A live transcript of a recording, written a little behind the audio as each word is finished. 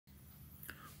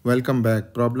Welcome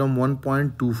back. Problem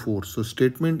 1.24. So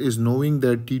statement is knowing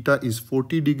that theta is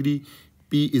 40 degree,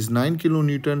 P is 9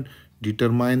 kilonewton.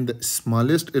 Determine the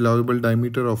smallest allowable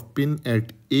diameter of pin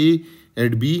at A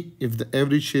at B if the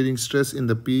average shearing stress in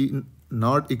the pin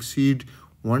not exceed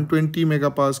 120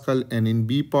 megapascal and in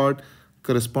B part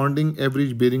corresponding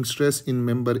average bearing stress in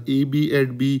member AB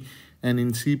at B and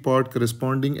in C part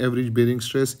corresponding average bearing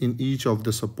stress in each of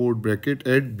the support bracket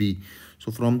at B.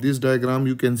 So from this diagram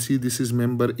you can see this is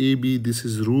member AB, this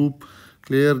is roof.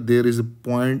 Clear? There is a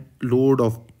point load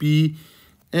of P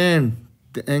and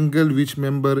the angle which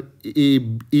member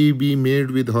AB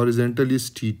made with horizontal is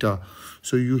theta.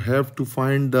 So you have to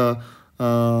find the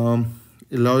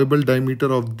allowable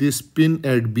diameter of this pin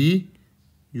at B.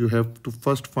 You have to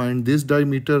first find this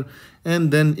diameter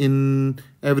and then in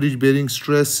average bearing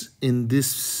stress in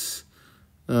this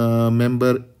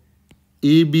member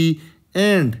AB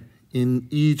and in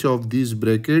each of these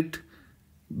bracket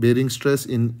bearing stress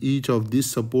in each of these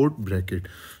support bracket.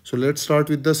 So let's start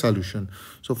with the solution.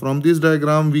 So from this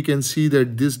diagram we can see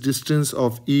that this distance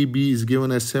of AB is given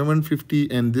as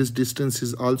 750 and this distance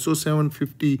is also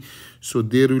 750. So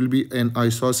there will be an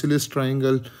isosceles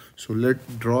triangle. So let's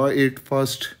draw it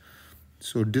first.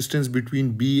 So distance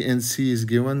between B and C is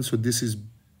given. So this is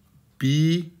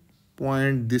B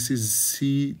point, this is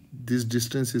C, this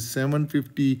distance is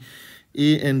 750.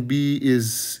 A and B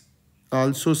is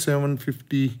also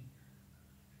 750.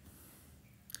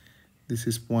 This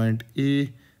is point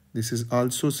A, this is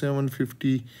also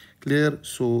 750. Clear?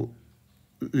 So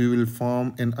we will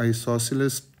form an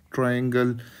isosceles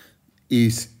triangle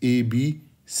is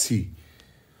ABC.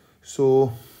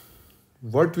 So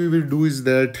what we will do is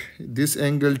that this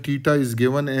angle theta is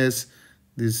given as,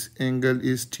 this angle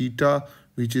is theta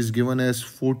which is given as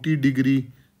 40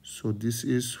 degree. So this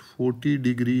is 40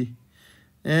 degree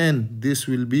and this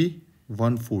will be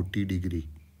 140 degree.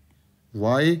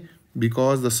 Why?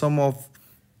 Because the sum of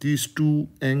these two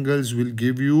angles will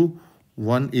give you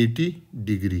 180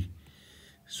 degree.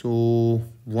 So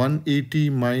 180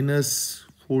 minus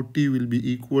 40 will be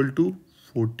equal to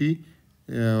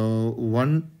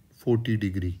 140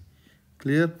 degree.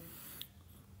 Clear?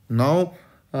 Now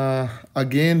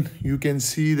again you can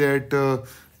see that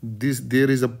there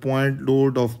is a point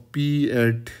load of P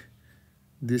at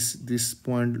this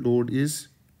point load is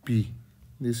P.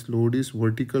 This load is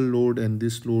vertical load and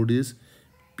this load is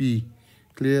P.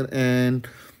 Clear? And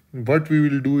what we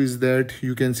will do is that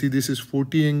you can see this is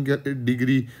 40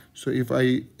 degree. So if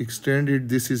I extend it,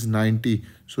 this is 90.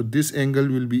 So this angle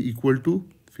will be equal to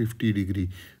 50 degree.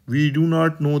 We do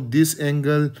not know this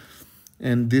angle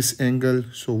and this angle.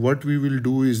 So what we will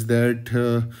do is that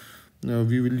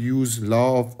we will use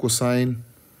law of cosine.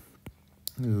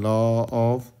 Law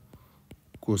of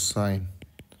cosine.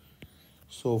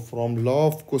 So from law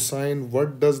of cosine,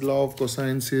 what does law of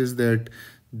cosine says that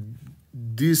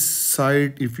this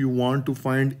side, if you want to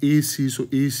find AC, so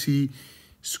AC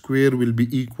square will be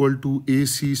equal to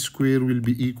AC square will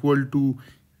be equal to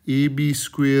AB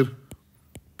square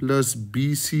plus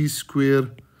BC square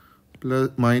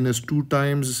plus minus 2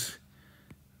 times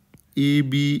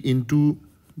AB into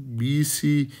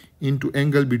BC into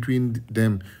angle between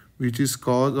them, which is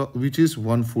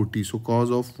 140. So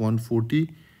cos of 140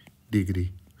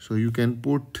 degree. So you can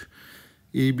put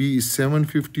AB is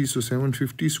 750. So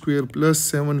 750 square plus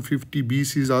 750.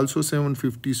 BC is also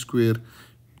 750 square.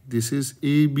 This is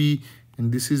AB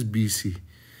and this is BC.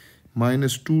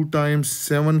 Minus 2 times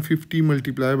 750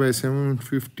 multiplied by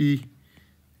 750.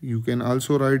 You can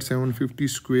also write 750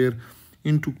 square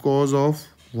into cos of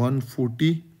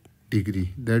 140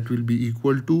 degree. That will be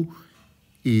equal to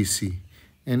AC.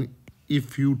 And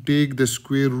if you take the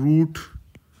square root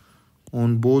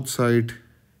on both sides,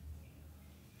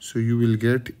 so you will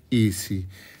get AC.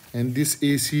 And this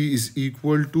AC is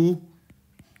equal to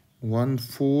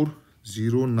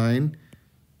 1409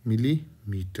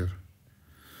 millimeter.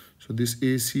 So this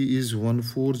AC is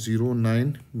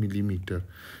 1409 millimeter.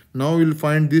 Now we'll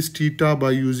find this theta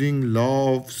by using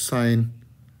law of sine.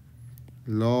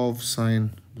 Law of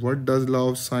sine. What does law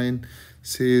of sine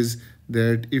says?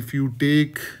 That if you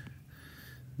take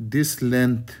this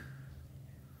length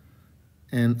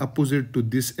and opposite to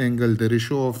this angle, the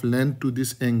ratio of length to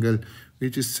this angle,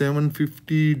 which is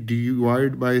 750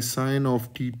 divided by sine of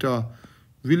theta,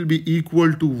 will be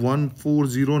equal to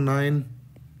 1409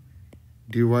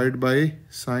 divided by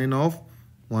sine of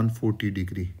 140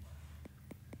 degree.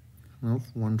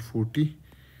 Of 140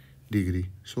 degree.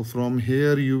 So from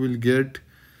here you will get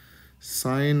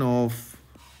sine of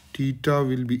theta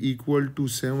will be equal to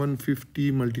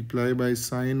 750 multiplied by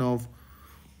sine of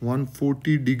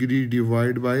 140 degree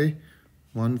divided by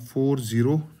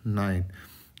 1409.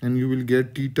 and you will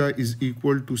get theta is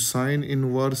equal to sine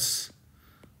inverse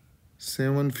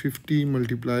 750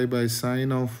 multiplied by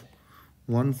sine of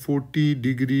 140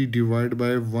 degree divided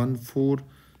by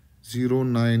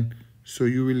 1409. So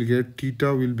you will get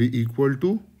theta will be equal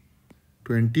to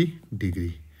 20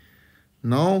 degree.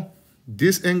 Now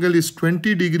this angle is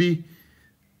 20 degree.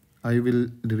 I will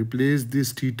replace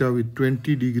this theta with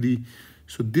 20 degree.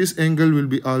 So this angle will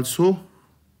be also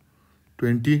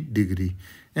 20 degree.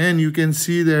 And you can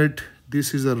see that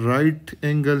this is a right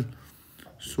angle.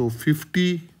 So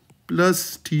 50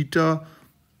 plus theta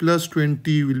plus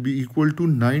 20 will be equal to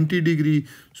 90 degree.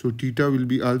 So theta will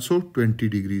be also 20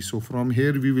 degree. So from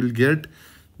here we will get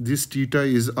this theta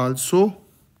is also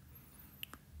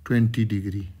 20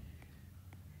 degree.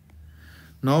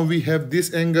 Now we have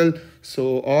this angle.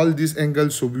 So all these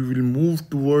angles. So we will move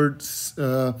towards,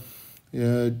 we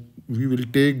will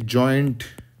take joint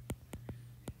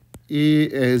A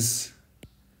as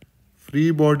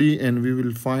free body and we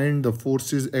will find the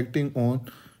forces acting on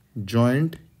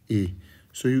joint A.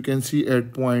 So you can see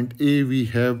at point A we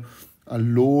have a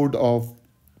load of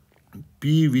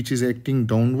P which is acting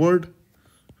downward.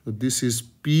 So this is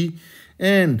P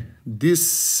and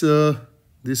this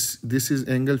this is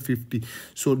angle 50.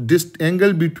 So this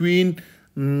angle between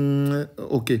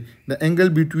okay, the angle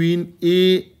between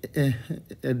A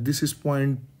this is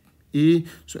point A.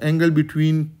 So angle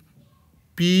between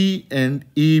P and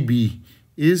AB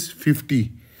is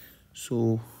 50.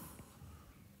 So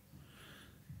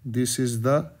this is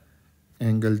the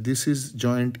angle. This is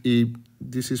joint A.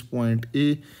 This is point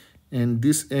A, and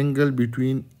this angle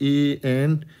between A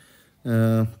and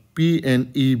P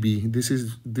and AB. This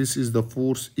is the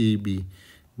force AB.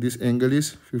 This angle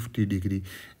is 50 degree,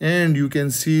 and you can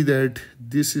see that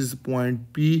this is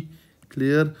point P.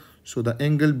 Clear. So the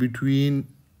angle between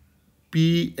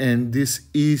P and this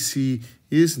AC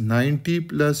is 90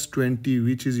 plus 20,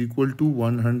 which is equal to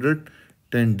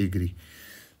 110 degree.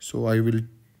 So I will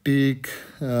take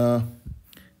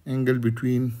angle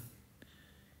between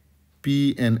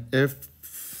P and FAC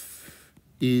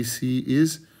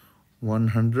is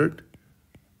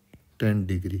 110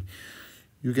 degree.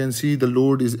 You can see the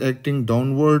load is acting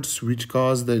downwards, which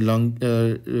causes the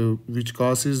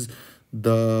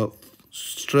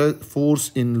stress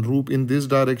force in loop in this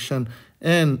direction,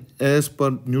 and as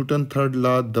per Newton third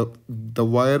law, the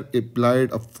wire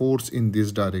applied a force in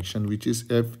this direction, which is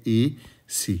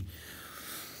FAC.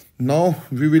 Now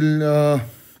we will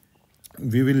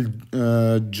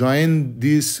join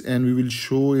this and we will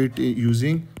show it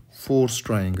using force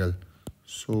triangle.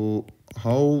 So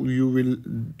how you will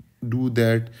do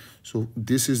that? So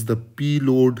this is the P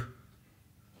load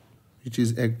which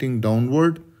is acting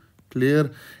downward.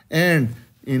 Clear. And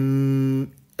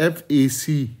in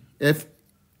FAC,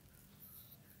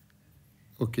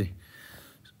 okay,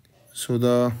 so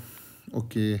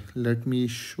let me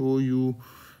show you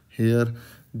here.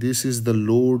 This is the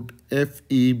load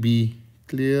FAB.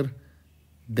 Clear.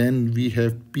 Then we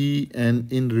have P,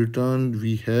 and in return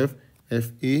we have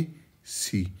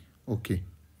FAC. Okay,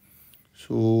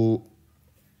 so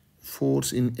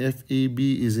force in FAB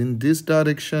is in this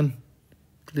direction.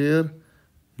 Clear.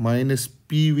 Minus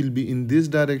P will be in this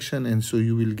direction, and so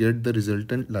you will get the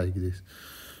resultant like this.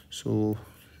 So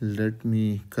let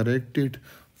me correct it.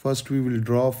 First we will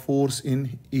draw force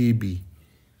in AB.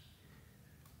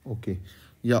 Okay,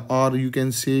 yeah, or you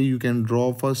can say you can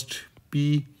draw first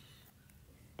P.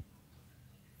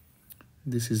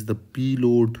 This is the P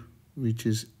load which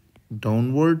is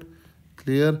downward.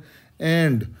 Clear.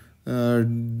 And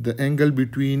the angle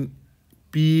between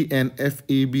P and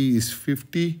FAB is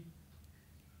 50.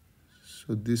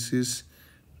 So this is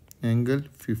angle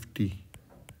 50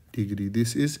 degree.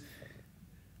 This is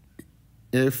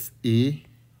FAB.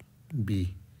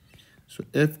 So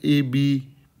FAB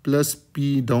plus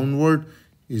P downward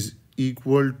is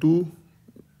equal to,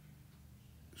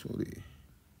 sorry,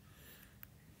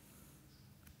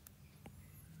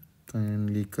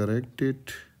 kindly correct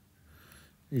it.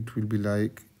 It will be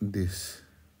like this.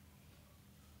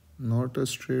 Not a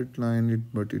straight line,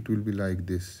 but it will be like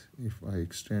this if I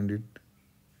extend it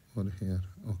over here.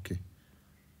 Okay.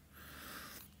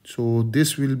 So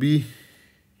this will be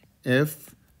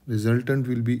F, resultant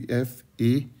will be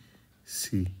FAC,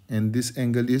 and this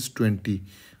angle is 20.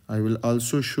 I will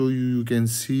also show you, you can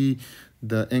see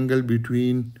the angle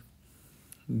between,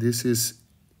 this is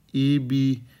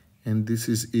AB and this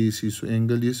is AC. So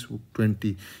angle is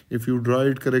 20. If you draw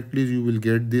it correctly, you will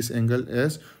get this angle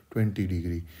as 20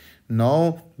 degree.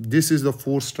 Now this is the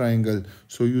force triangle.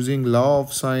 So using law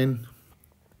of sine,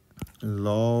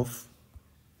 law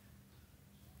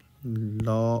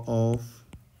of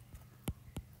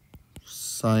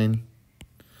sine.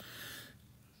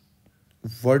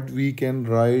 What we can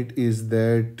write is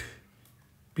that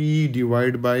P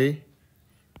divided by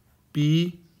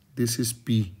P, this is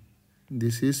P,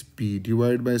 this is P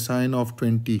divided by sine of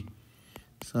 20,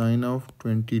 sine of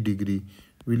 20 degree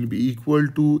will be equal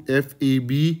to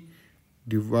FAB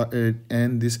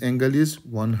and this angle is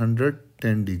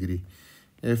 110 degree.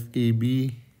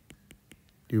 FAB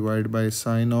divided by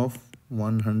sine of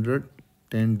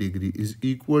 110 degree is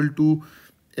equal to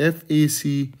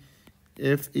FAC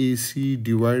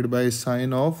divided by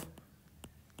sine of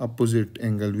opposite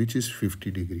angle, which is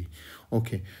 50 degree.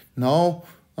 Okay, now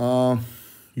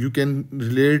you can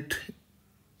relate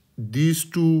these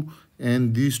two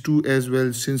and these two as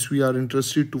well, since we are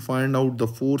interested to find out the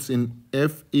force in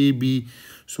FAB.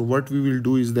 So what we will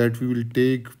do is that we will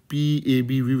take PAB,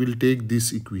 we will take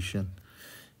this equation.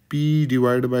 P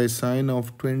divided by sine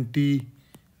of 20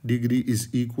 degree is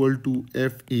equal to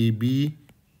FAB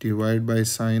divided by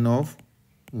sine of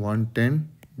 110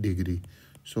 degree.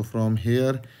 So from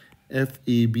here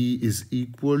FAB is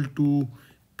equal to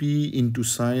P into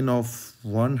sine of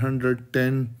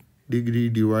 110 degree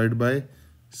divided by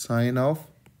sine of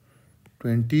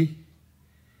 20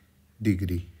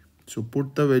 degree. So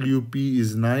put the value P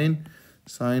is 9,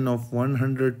 sine of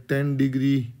 110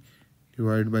 degree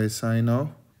divided by sine of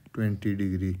 20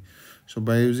 degree. So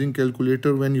by using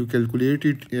calculator, when you calculate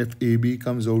it, FAB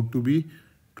comes out to be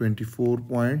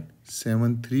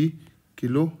 24.73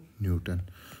 kilonewton.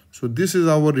 So this is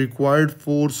our required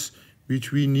force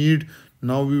which we need.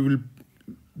 Now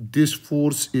this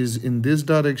force is in this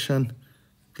direction,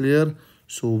 clear?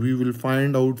 So we will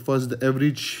find out first the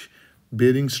average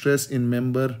bearing stress in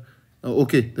member.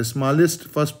 Okay, the smallest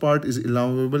first part is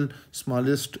allowable,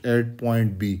 smallest at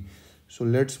point B. So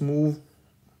let's move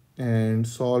and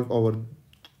solve our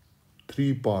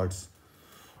 3 parts.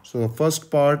 So the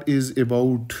first part is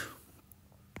about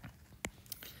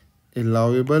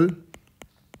allowable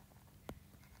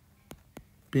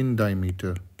pin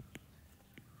diameter.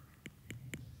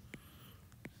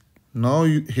 Now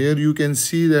here you can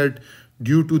see that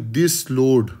due to this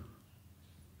load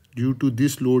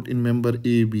in member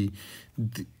AB,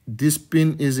 this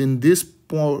pin is in this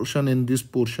portion and this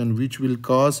portion, which will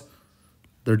cause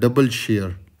the double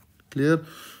shear, clear?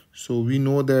 So we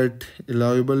know that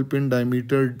allowable pin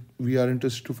diameter, we are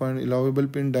interested to find allowable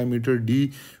pin diameter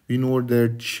D. We know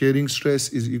that shearing stress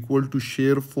is equal to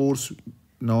shear force.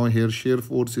 Now here shear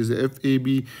force is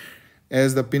FAB.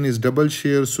 As the pin is double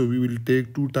shear, so we will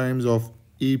take 2 times of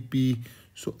AP.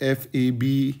 So FAB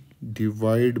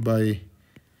divided by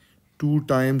 2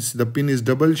 times, the pin is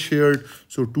double sheared,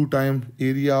 so 2 times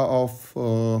area of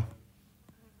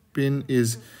pin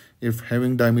is, if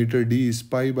having diameter D, is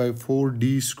pi by 4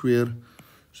 D square.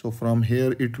 So from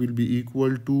here it will be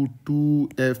equal to 2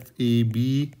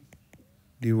 FAB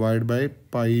divided by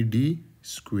pi D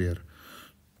square.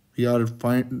 We are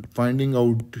finding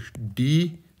out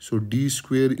D. So D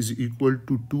square is equal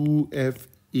to 2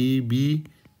 FAB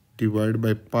divided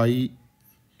by pi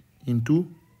into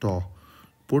tau.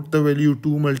 Put the value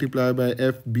 2 multiplied by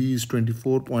FB is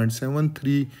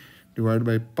 24.73 divided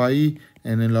by pi,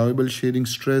 and allowable shearing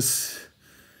stress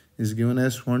is given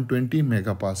as 120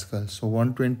 megapascal. So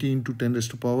 120 into 10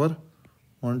 raised to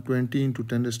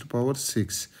power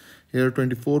 6. Here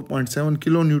 24.7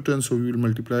 kilonewton, so we will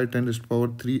multiply 10 raised to power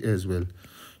 3 as well.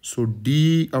 So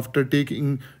D, after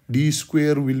taking D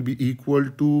square, will be equal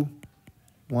to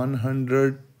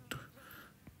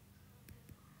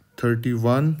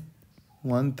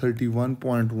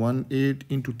 131.18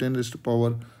 into 10 raised to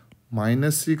power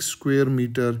minus 6 square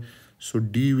meter. So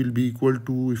D will be equal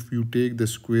to, if you take the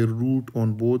square root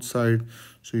on both sides,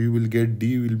 so you will get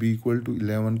D will be equal to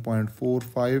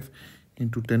 11.45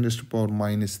 into 10 raised to power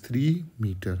minus 3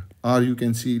 meter, or you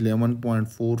can see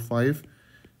 11.45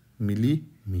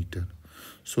 millimeter.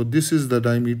 So this is the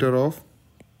diameter of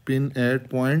pin at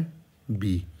point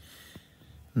B.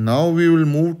 Now we will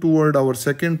move toward our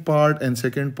second part, and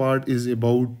second part is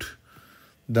about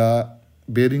the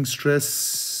bearing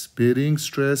stress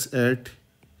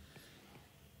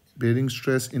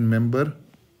in member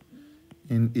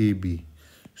in AB.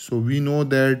 So we know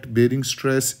that bearing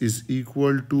stress is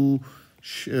equal to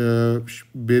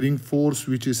bearing force,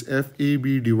 which is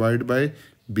FAB divided by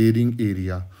bearing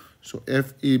area. So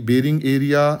bearing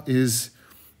area is,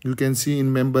 you can see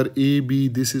in member AB,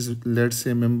 this is, let's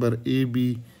say, member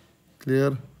AB,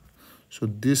 clear? So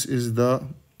this is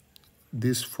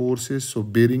this forces, so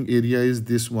bearing area is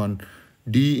this one,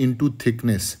 D into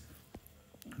thickness.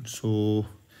 So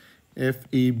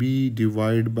FAB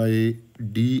divided by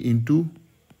D into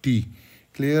T,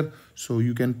 clear? So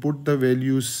you can put the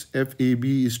values. FAB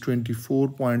is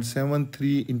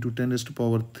 24.73 into 10 raised to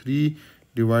power 3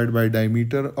 divided by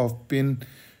diameter of pin,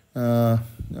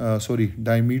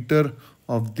 diameter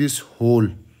of this hole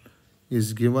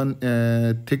is given,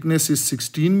 thickness is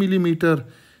 16 millimeter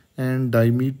and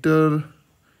diameter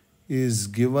is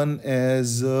given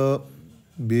as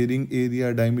bearing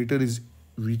area. Diameter is,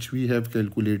 which we have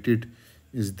calculated,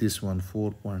 is this one,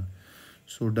 4 point.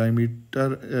 So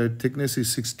diameter, thickness is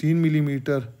 16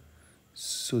 millimeter.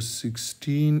 So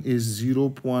 16 is 0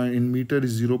 point, in meter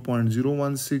is 0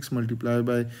 0.016 multiplied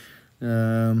by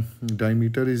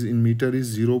diameter is, in meter is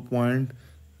 0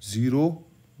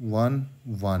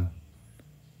 0.011.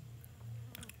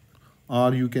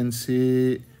 Or you can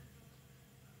say,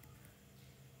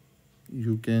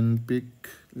 you can pick,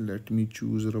 let me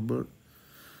choose rubber,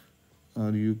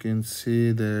 or you can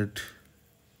say that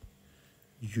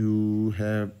you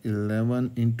have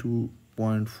 11 into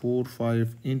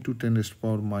 0.45 into 10 raised to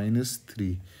power minus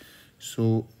 3.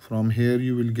 So from here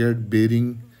you will get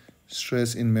bearing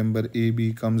stress in member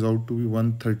AB comes out to be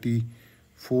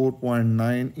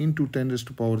 134.9 into 10 raised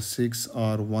to power 6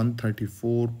 or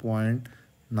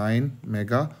 134.9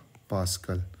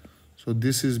 megapascal. So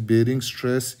this is bearing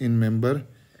stress in member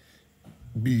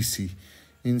BC.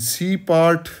 In C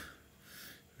part,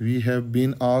 we have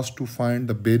been asked to find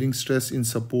the bearing stress in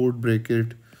support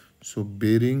bracket. So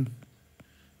bearing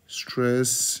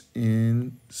stress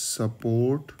in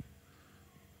support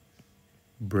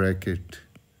bracket.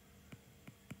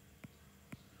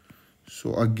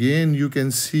 So again, you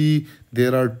can see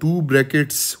there are two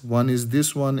brackets. One is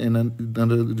this one and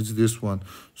another is this one.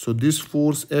 So this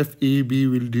force FAB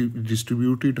will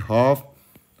distribute it half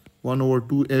 1 over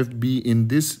 2 FB in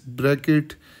this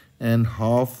bracket and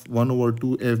half 1 over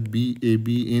 2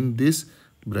 FBAB in this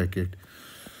bracket.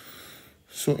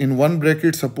 So in one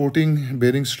bracket, supporting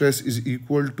bearing stress is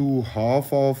equal to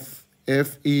half of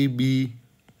FAB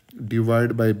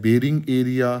divided by bearing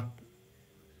area.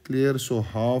 Clear? So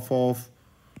half of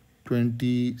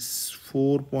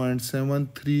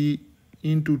 24.73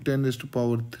 into 10 raised to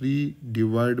power 3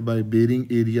 divided by bearing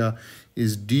area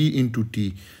is D into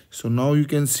T. So now you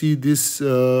can see this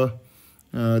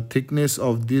thickness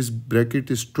of this bracket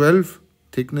is 12.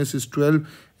 Thickness is 12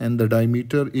 and the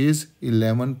diameter is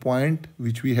 11 point,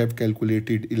 which we have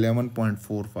calculated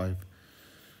 11.45.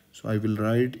 So I will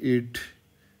write it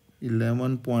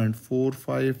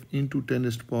 11.45 into 10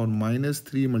 raised to power minus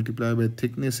 3 multiplied by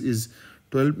thickness is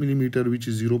 12 millimeter, which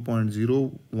is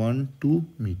 0.012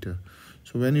 meter.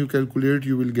 So when you calculate,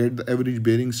 you will get the average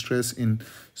bearing stress in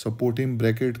supporting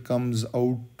bracket comes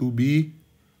out to be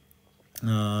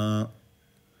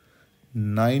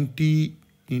 90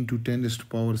 into 10 raised to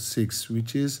power 6,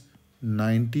 which is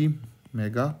 90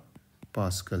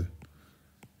 megapascal.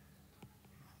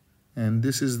 And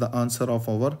this is the answer of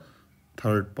our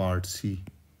third part, C.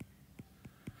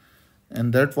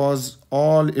 And that was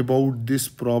all about this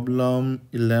problem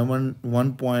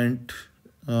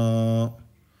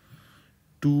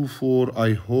 1.24.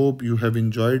 I hope you have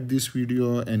enjoyed this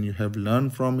video and you have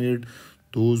learned from it.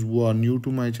 Those who are new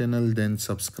to my channel, then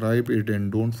subscribe it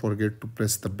and don't forget to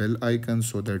press the bell icon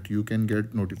so that you can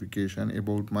get notification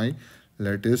about my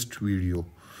latest video.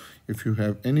 If you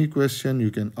have any question,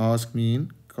 you can ask me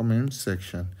in comment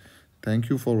section. Thank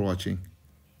you for watching.